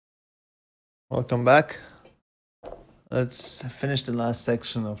Welcome back. Let's finish the last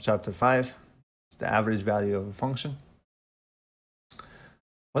section of chapter 5. It's the average value of a function.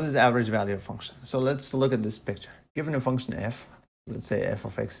 What is the average value of a function? So let's look at this picture. Given a function f, let's say f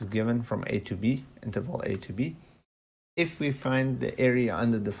of x is given from a to b, interval a to b. If we find the area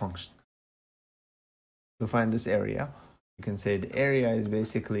under the function, to find this area, you can say the area is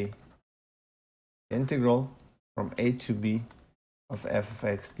basically the integral from a to b of f of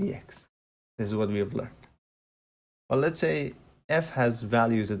x dx. This is what we have learned. Well, let's say f has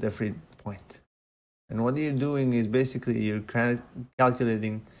values at every point. And what you're doing is basically you're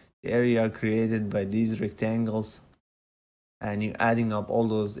calculating the area created by these rectangles and you're adding up all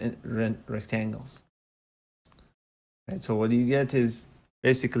those rectangles. Right, so what you get is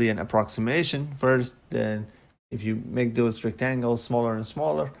basically an approximation first, then if you make those rectangles smaller and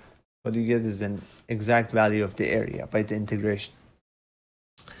smaller, what you get is an exact value of the area by the integration.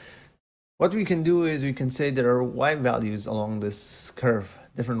 What we can do is we can say there are y values along this curve,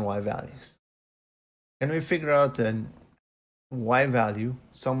 different y values. Can we figure out a y value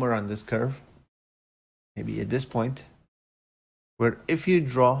somewhere on this curve, maybe at this point, where if you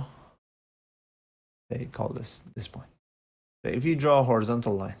draw, they call this point. So if you draw a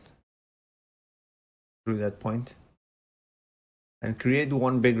horizontal line through that point and create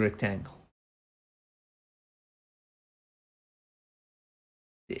one big rectangle,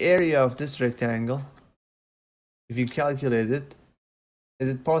 the area of this rectangle, if you calculate it, is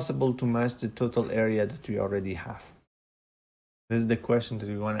it possible to match the total area that we already have? This is the question that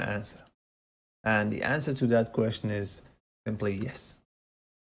we want to answer. And the answer to that question is simply yes.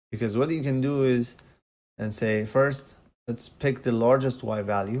 Because what you can do is, and say first, let's pick the largest y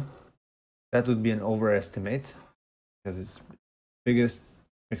value. That would be an overestimate because it's the biggest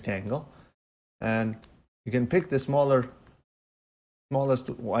rectangle. And you can pick the smallest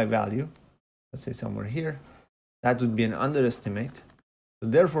y value, let's say somewhere here. That would be an underestimate. So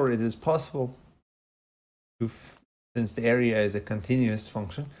therefore, it is possible to, since the area is a continuous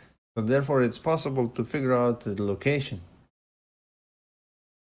function, so therefore it's possible to figure out the location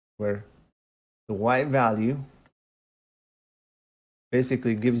where the y value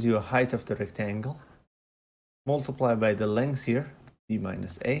basically gives you a height of the rectangle, multiplied by the length here, b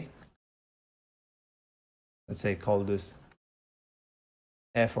minus a. Let's say call this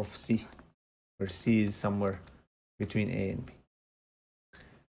f of c, where c is somewhere between a and b.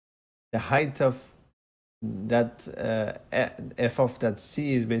 The height of that f of that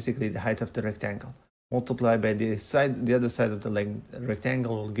c is basically the height of the rectangle. Multiplied by the other side of the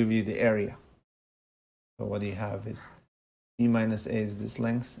rectangle will give you the area. So what you have is b minus a is this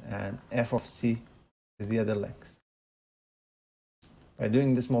length, and f of c is the other length. By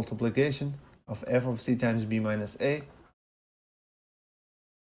doing this multiplication of f of c times b minus a,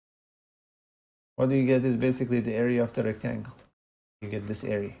 what you get is basically the area of the rectangle. You get this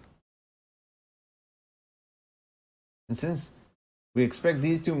area. And since we expect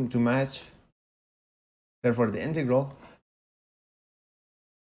these two to match, therefore the integral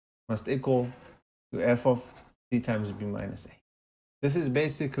must equal to f of c times b minus a. This is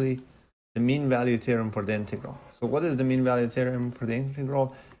basically the mean value theorem for the integral. So what is the mean value theorem for the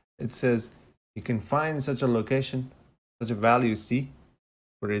integral? It says you can find such a location, such a value c,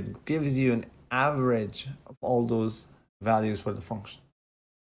 where it gives you an average of all those values for the function.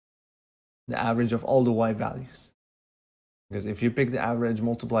 The average of all the y values. Because if you pick the average,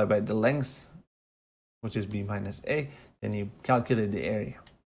 multiply by the length, which is b minus a, then you calculate the area.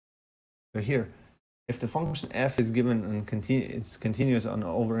 So here, if the function f is given and it's continuous on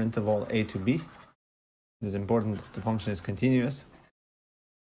over interval a to b, it is important that the function is continuous,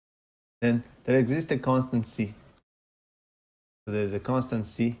 then there exists a constant c. So there's a constant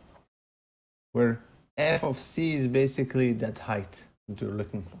c where f of c is basically that height that you're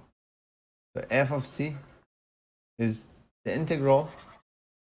looking for. So f of c is the integral,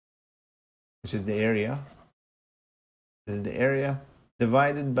 which is the area. This is the area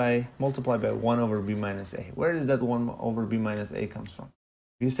divided by, multiplied by 1 over b minus a. Where does that 1 over b minus a comes from?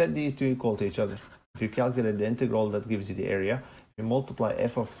 If you set these two equal to each other, if you calculate the integral, that gives you the area. If you multiply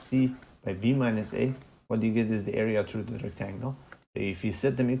f of c by b minus a, what you get is the area through the rectangle. So if you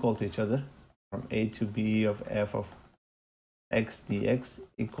set them equal to each other, from a to b of f of x dx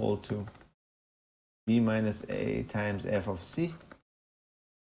equal to b minus a times f of c.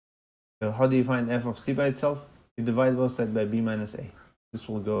 So how do you find f of c by itself? You divide both sides by b minus a. This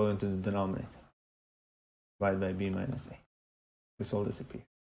will go into the denominator. Divide by b minus a. This will disappear.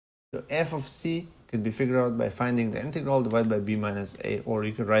 So f of c could be figured out by finding the integral divided by b minus a, or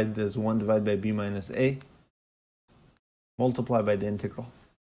you could write this 1 divided by b minus a multiplied by the integral.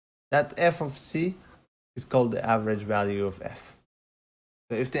 that f of c is called the average value of f.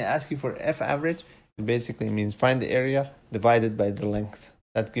 So if they ask you for f average, it basically means find the area divided by the length.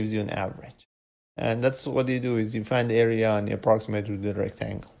 That gives you an average. And that's what you do, is you find the area and you approximate to the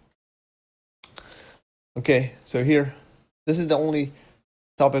rectangle. Okay, so here, this is the only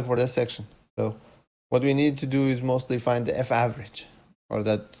topic for this section. So what we need to do is mostly find the f average, or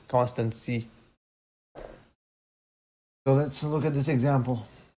that constant c. So let's look at this example.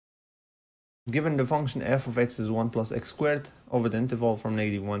 Given the function f of x is 1 plus x squared over the interval from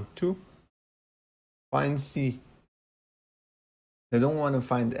 -1 to 2, find c. They don't want to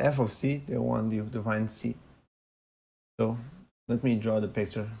find f of c, they want you to find c. So let me draw the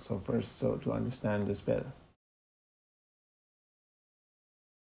picture so to understand this better.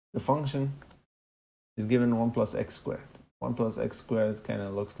 The function is given 1 plus x squared. 1 plus x squared kind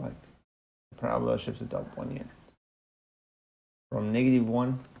of looks like the parabola shifted up 1 unit. From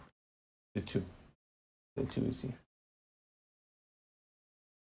 -1 to 2. The 2 is here.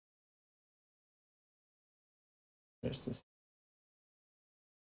 There's this.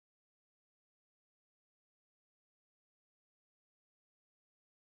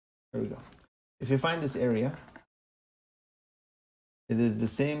 There we go. If you find this area, it is the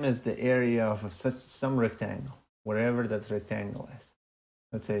same as the area of some rectangle, wherever that rectangle is.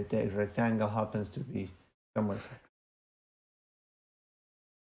 Let's say the rectangle happens to be somewhere here.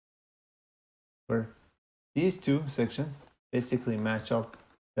 Where these two sections basically match up,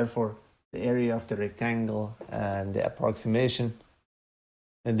 therefore the area of the rectangle and the approximation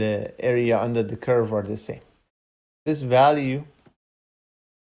and the area under the curve are the same. This value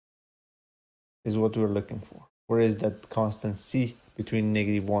is what we're looking for. Where is that constant c between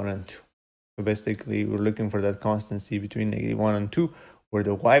 -1 and 2? So basically we're looking for that constant c between -1 and 2, where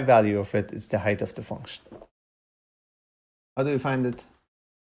the y value of it is the height of the function. How do we find it?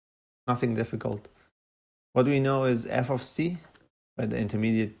 Nothing difficult. What we know is f of c by the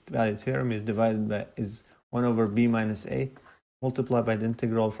intermediate value theorem is 1 over b minus a multiplied by the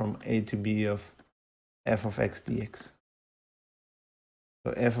integral from a to b of f of x dx.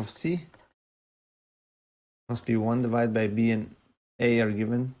 So f of c must be 1 divided by b and a are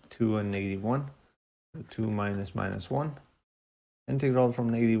given 2 and -1. So 2 minus 1. Integral from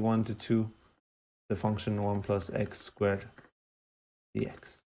 -1 to 2 the function 1 plus x squared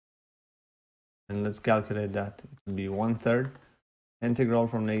dx. And let's calculate that. It will be 1/3 integral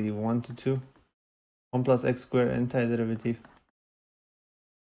from -1 to 2 1 plus x squared antiderivative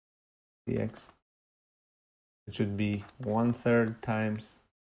dx. It should be 1/3 times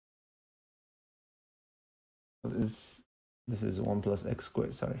this is 1 plus x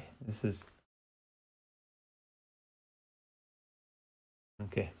squared, sorry. This is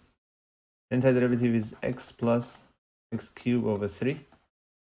okay. Antiderivative is x plus x cubed over 3,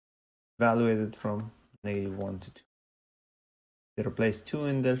 evaluated from -1 to 2. If you replace 2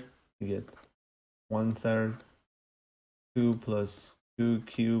 in there, you get 1/3 2 plus 2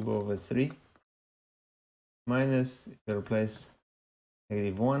 cubed over 3 minus, if you replace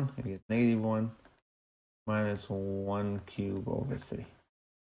 -1, you get -1 minus 1 cubed over 3.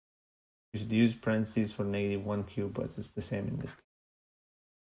 You should use parentheses for -1 cubed, but it's the same in this case.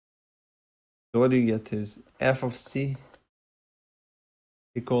 So what you get is f of c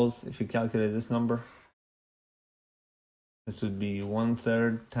equals, if you calculate this number, this would be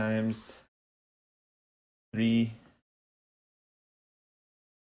 1/3 times 3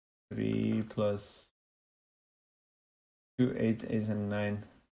 plus 2, 8, and 9.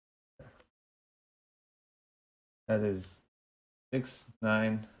 That is 6,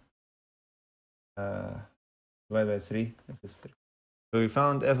 9 divided by 3. This is 3. So we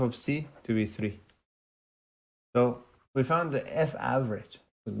found f of c to be 3. So we found the f average.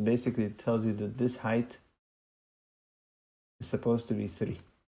 So basically it tells you that this height is supposed to be 3.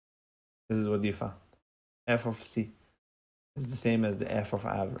 This is what you found. F of c is the same as the f of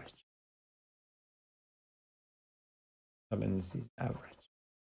average. Sub-indices average.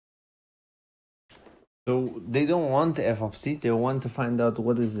 So they don't want the f of c, they want to find out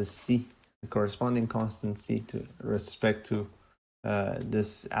what is the c, the corresponding constant c to respect to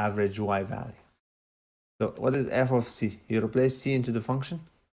this average y value. So what is f of c? You replace c into the function.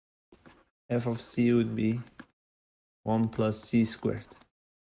 F of c would be 1 plus c squared.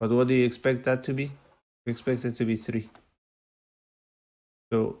 But what do you expect that to be? You expect it to be 3.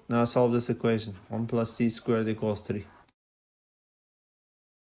 So now solve this equation. 1 plus c squared equals 3.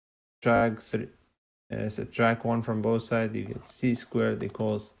 Subtract 1 from both sides, you get c squared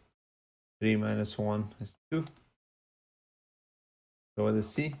equals 3 minus 1 is 2. So what is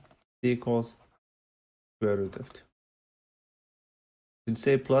c? C equals square root of 2. you'd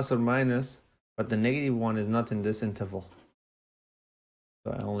say plus or minus, but the negative one is not in this interval.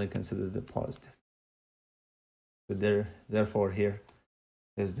 So I only consider the positive. So therefore here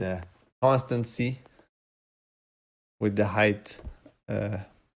is the constant c with the height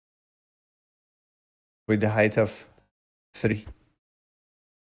of 3.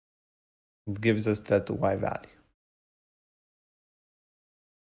 It gives us that y value.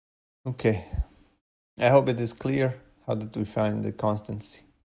 Okay, I hope it is clear. How did we find the constant c?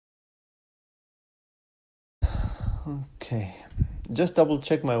 Okay, just double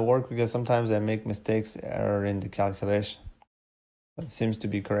check my work because sometimes I make mistakes, error in the calculation, but it seems to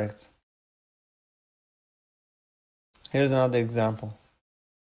be correct. Here's another example.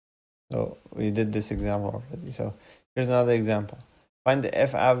 So we did this example already. So here's another example. Find the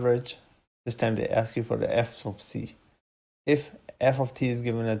f average. This time they ask you for the f of c. If f of t is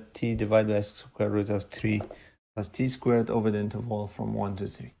given at t divided by square root of 3 plus t squared over the interval from 1 to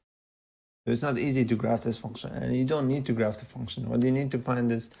 3. So it's not easy to graph this function, and you don't need to graph the function. What you need to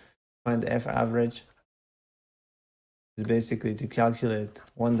find is find the f average. Is basically to calculate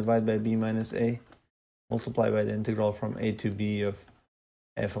 1 divided by b minus a multiplied by the integral from a to b of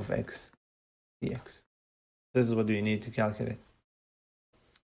f of x dx. This is what we need to calculate.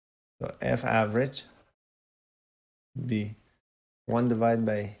 So f average be 1 divided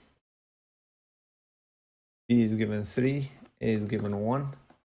by b is given 3, a is given 1,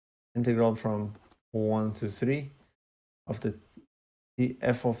 integral from 1 to 3 of the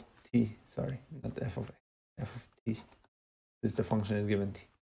f of t, sorry, not f of t. This the function is given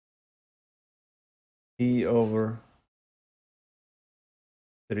t over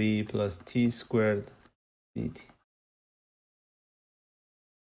 3 plus t squared dt.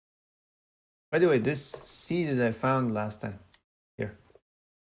 By the way, this c that I found last time here,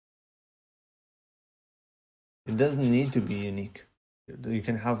 it doesn't need to be unique. You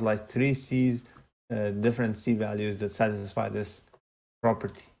can have like 3 c's, different c values that satisfy this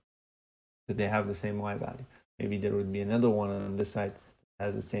property, that they have the same y value. Maybe there would be another one on this side that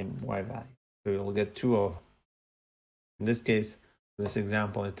has the same y value. So you'll get 2 of them. In this case, this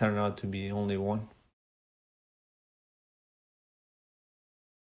example, it turned out to be only 1.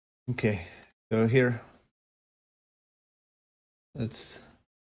 Okay, so here, let's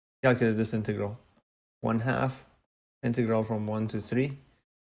calculate this integral. 1/2 integral from 1 to 3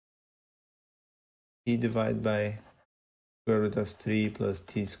 t divided by square root of 3 plus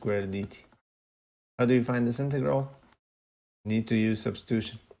t squared dt. How do you find this integral? You need to use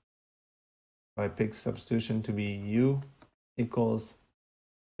substitution. So I pick substitution to be u equals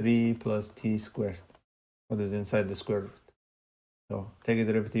 3 plus t squared. What is inside the square root? So take a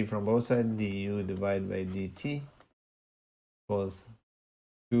derivative from both sides. Du divided by dt equals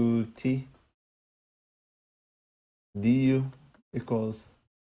 2t. Du equals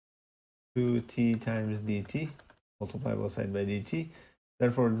 2t times dt. Multiply both sides by dt.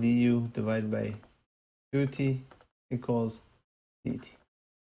 Therefore, du divided by 2t equals dt.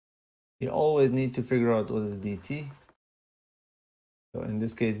 You always need to figure out what is dt. So in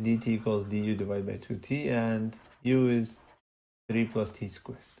this case, dt equals du divided by 2t, and u is 3 plus t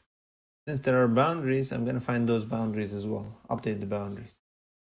squared. Since there are boundaries, I'm going to find those boundaries as well. Update the boundaries.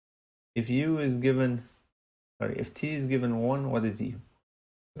 If u is given, if t is given 1, what is u?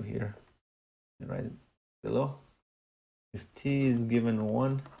 So here, right below. If t is given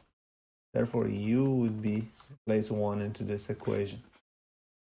 1, therefore u would be, place 1 into this equation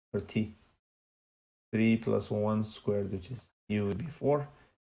for t. 3 plus 1 squared, which is u would be 4.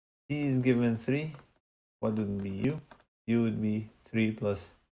 T is given 3, what would be u? U would be 3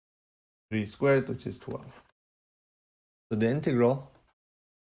 plus 3 squared, which is 12. So the integral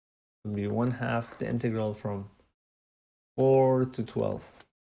would be 1/2 the integral from 4 to 12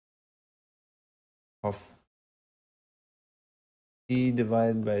 of t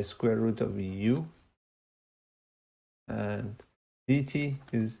divided by square root of u, and dt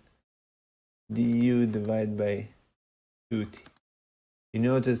is du divided by 2t. You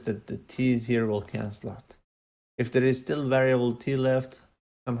notice that the t's here will cancel out. If there is still variable t left,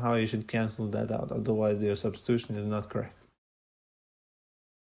 somehow you should cancel that out, otherwise your substitution is not correct.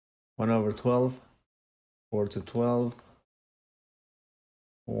 1 over 12, 4 to 12,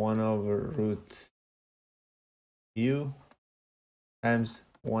 1 over root u times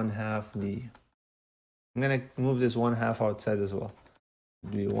 1/2 du. I'm going to move this 1/2 outside as well. It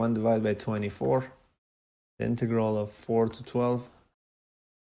would be 1 divided by 24, the integral of 4 to 12.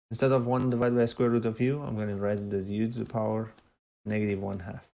 Instead of 1 divided by square root of u, I'm going to write it as u to the power negative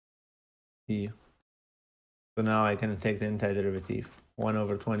 1/2 du. So now I can take the antiderivative. 1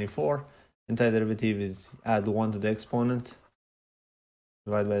 over 24. Antiderivative is add 1 to the exponent.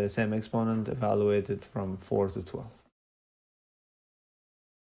 Divide by the same exponent, evaluate it from 4 to 12.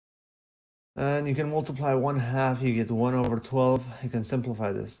 And you can multiply 1/2, you get 1 over 12. You can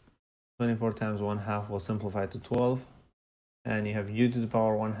simplify this. 24 times 1/2 will simplify to 12. And you have u to the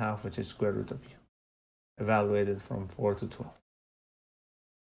power 1/2, which is square root of u. Evaluated from 4 to 12.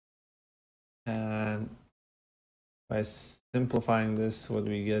 And by simplifying this, what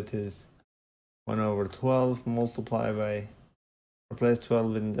we get is 1 over 12 multiplied by, replace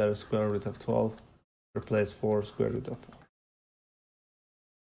 12 in the square root of 12, replace 4 square root of 4.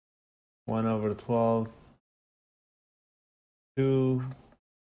 1 over 12, 2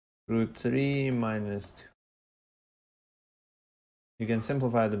 root 3 minus 2. You can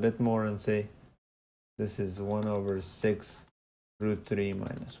simplify it a bit more and say this is 1 over 6 root 3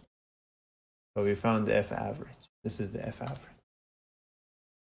 minus 1. So we found the F average. This is the F average.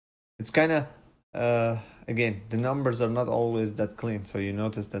 It's kind of, again, the numbers are not always that clean. So you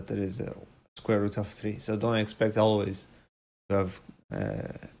notice that there is a square root of 3. So don't expect always to have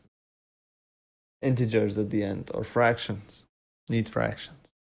integers at the end or fractions. Need fractions.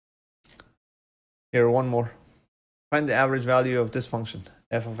 Here, one more. Find the average value of this function.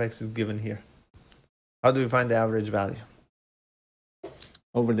 F of x is given here. How do we find the average value?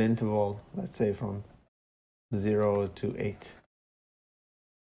 Over the interval, let's say from 0 to 8.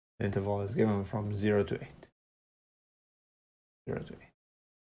 The interval is given from 0 to 8. 0 to 8.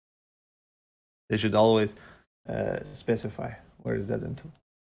 They should always specify where is that interval.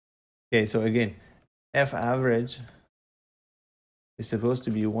 Okay, so again, F average is supposed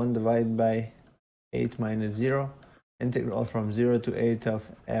to be 1 divided by 8 minus 0, integral from 0 to 8 of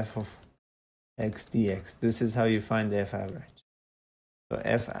f of x dx. This is how you find the F average. So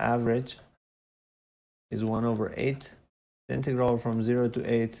F average is 1 over 8, the integral from 0 to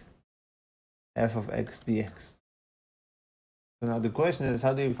 8 f of x dx. So now the question is,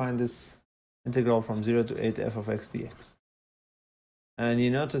 how do you find this integral from 0 to 8 f of x dx? And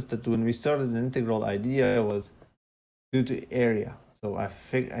you notice that when we started the integral idea was due to area. So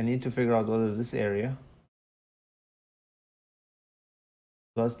I need to figure out what is this area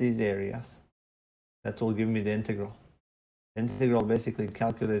plus these areas. That will give me the integral. The integral basically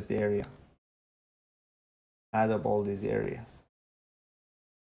calculates the area. Add up all these areas.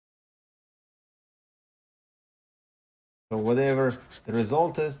 So whatever the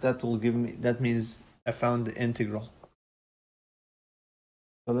result is, that will give me, that means I found the integral.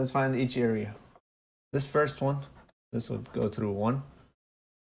 So let's find each area. This first one, this would go through 1.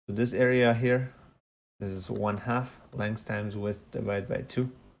 So this area here, this is 1/2, length times width divided by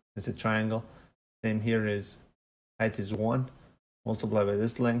 2. It's a triangle. Same here is height is 1, multiply by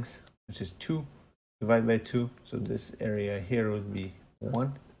this length, which is 2, divided by 2. So this area here would be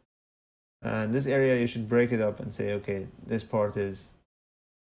 1. And this area, you should break it up and say, okay, this part is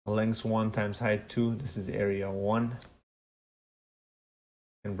length 1 times height 2. This is area 1.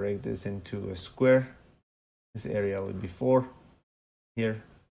 And break this into a square. This area would be 4 here.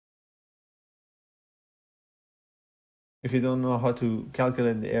 If you don't know how to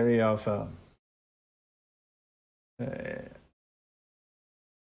calculate the area of a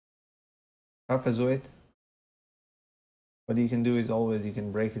trapezoid, what you can do is always you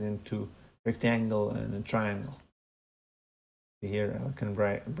can break it into rectangle and a triangle. Here I can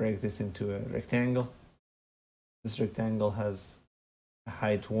break this into a rectangle. This rectangle has a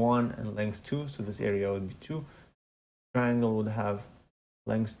height 1 and length 2, so this area would be 2. Triangle would have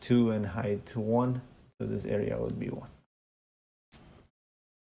length 2 and height 1, so this area would be 1.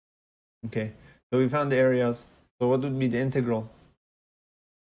 Okay, so we found the areas. So what would be the integral?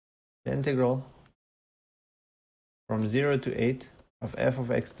 The integral from 0 to 8 of f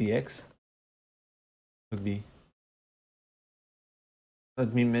of x dx would be,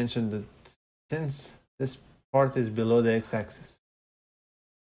 let me mention that since this part is below the x-axis,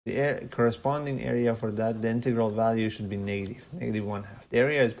 the corresponding area for that, the integral value should be negative, negative 1/2. The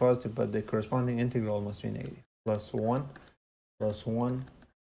area is positive, but the corresponding integral must be negative. Plus 1, plus 1,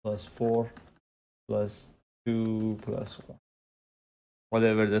 plus 4, plus 2, plus 1.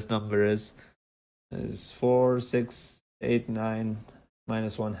 Whatever this number is 4, 6, 8, 9,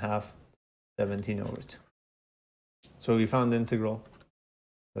 minus 1/2, 17 over 2. So we found the integral.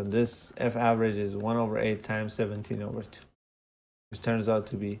 So this F average is 1 over 8 times 17 over 2. Which turns out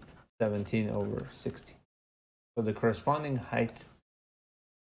to be 17 over 16. So the corresponding height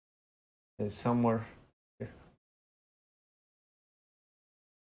is somewhere here.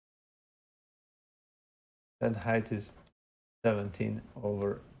 That height is 17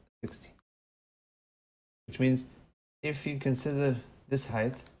 over 16. Which means if you consider this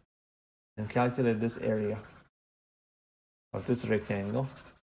height and calculate this area, of this rectangle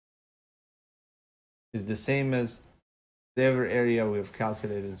is the same as whatever area we've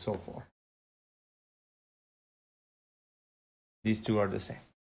calculated so far. These two are the same.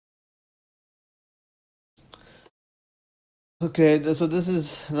 Okay, so this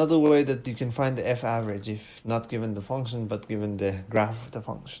is another way that you can find the f average if not given the function, but given the graph of the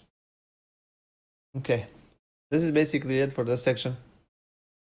function. Okay, this is basically it for this section.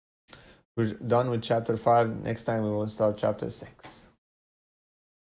 We're done with chapter 5. Next time we will start chapter 6.